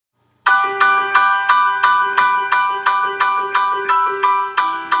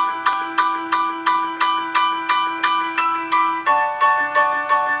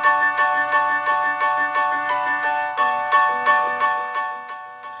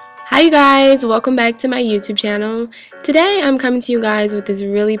Hi you guys, welcome back to my YouTube channel. Today I'm coming to you guys with this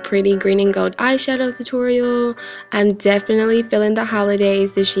really pretty green and gold eyeshadow tutorial. I'm definitely feeling the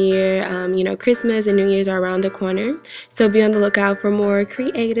holidays this year. You know, Christmas and New Year's are around the corner, so be on the lookout for more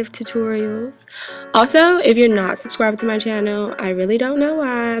creative tutorials. Also, if you're not subscribed to my channel, I really don't know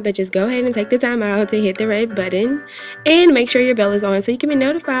why, but just go ahead and take the time out to hit the red button and make sure your bell is on so you can be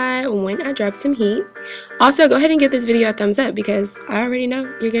notified when I drop some heat. Also, go ahead and give this video a thumbs up because I already know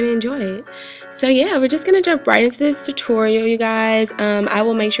you're going to enjoy it. So yeah, we're just going to jump right into this tutorial, you guys. I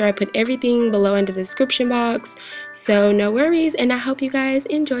will make sure I put everything below in the description box, so no worries, and I hope you guys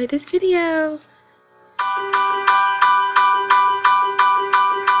enjoy this video.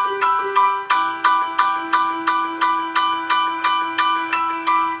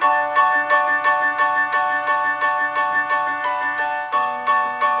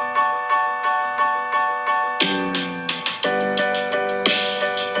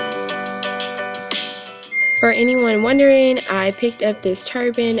 For anyone wondering, I picked up this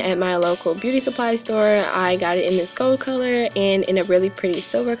turban at my local beauty supply store. I got it in this gold color and in a really pretty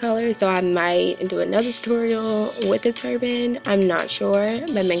silver color, so I might do another tutorial with the turban. I'm not sure,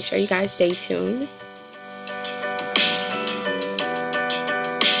 but make sure you guys stay tuned.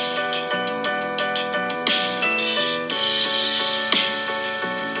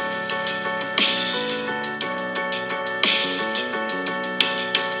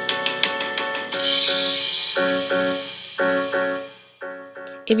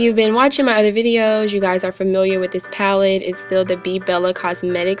 If you've been watching my other videos, you guys are familiar with this palette. It's still the Bella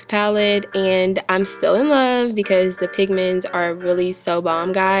Cosmetics palette, and I'm still in love because the pigments are really so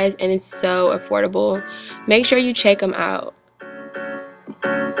bomb, guys, and it's so affordable. Make sure you check them out.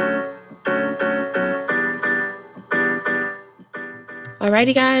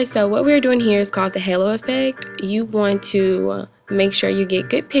 Alrighty guys, so what we're doing here is called the halo effect. You want to make sure you get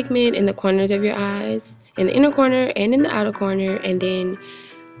good pigment in the corners of your eyes, in the inner corner and in the outer corner, and then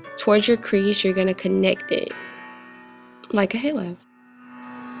towards your crease you're going to connect it like a halo.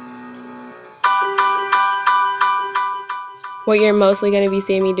 What you're mostly going to be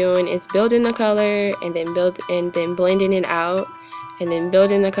seeing me doing is building the color and then blending it out, and then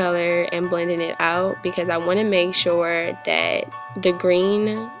building the color and blending it out, because I want to make sure that the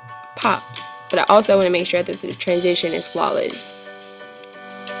green pops, but I also want to make sure that the transition is flawless.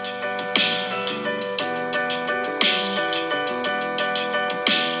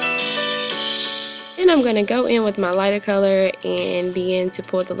 And I'm going to go in with my lighter color and begin to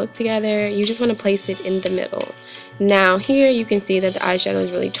pull the look together. You just want to place it in the middle. Now here you can see that the eyeshadow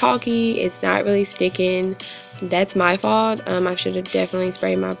is really chalky. It's not really sticking. That's my fault. I should have definitely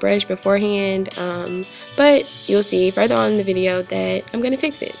sprayed my brush beforehand. But you'll see further on in the video that I'm going to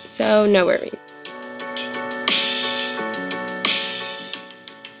fix it. So no worries.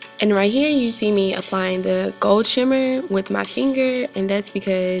 And right here you see me applying the gold shimmer with my finger, and that's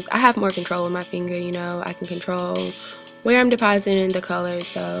because I have more control with my finger, you know. I can control where I'm depositing the color,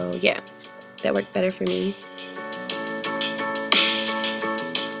 so yeah, that works better for me.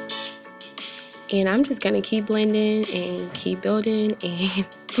 And I'm just going to keep blending and keep building and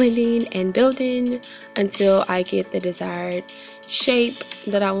blending and building until I get the desired shape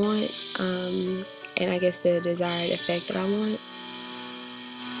that I want, and I guess the desired effect that I want.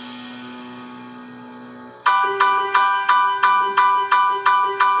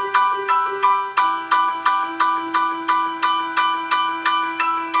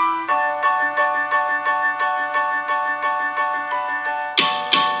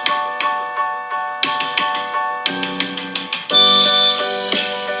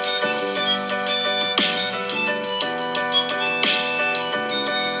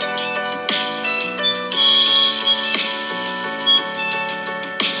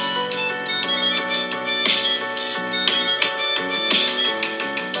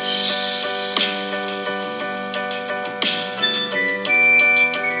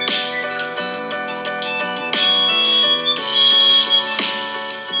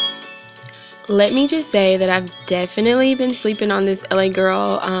 Let me just say that I've definitely been sleeping on this LA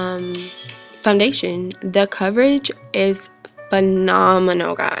Girl foundation. The coverage is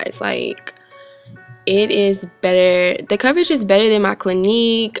phenomenal, guys. Like, it is better. The coverage is better than my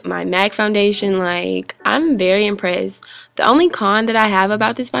Clinique, my MAC foundation. Like, I'm very impressed. The only con that I have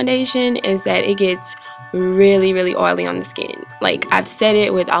about this foundation is that it gets really, really oily on the skin. Like, I've said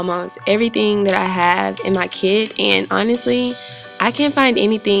it with almost everything that I have in my kit, and honestly, I can't find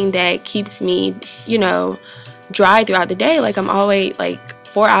anything that keeps me, you know, dry throughout the day. Like, I'm always, like,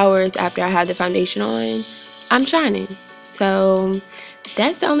 4 hours after I have the foundation on, I'm shining. So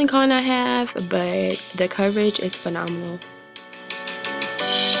that's the only con I have, but the coverage is phenomenal.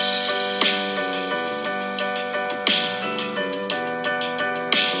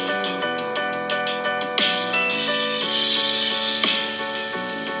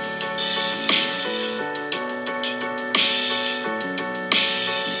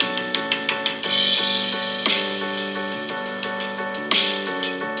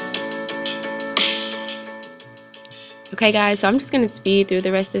 Okay guys, so I'm just going to speed through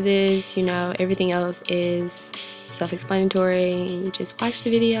the rest of this. You know, everything else is self-explanatory. You just watch the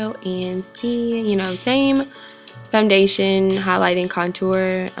video and see, you know, same foundation, highlighting,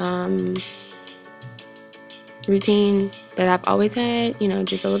 contour routine that I've always had, you know,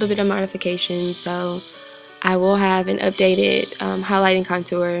 just a little bit of modification. So I will have an updated highlighting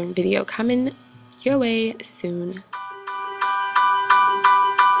contour video coming your way soon.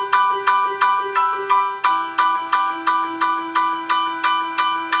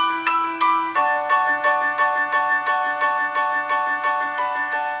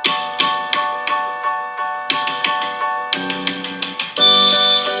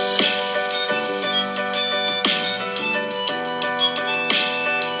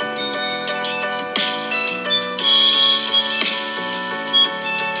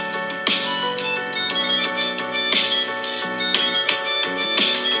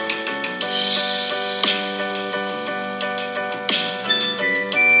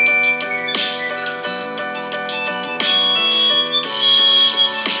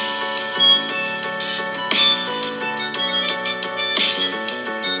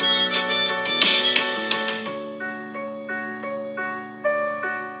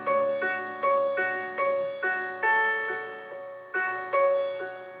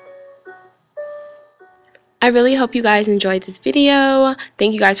 I really hope you guys enjoyed this video.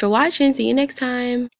 Thank you guys for watching. See you next time.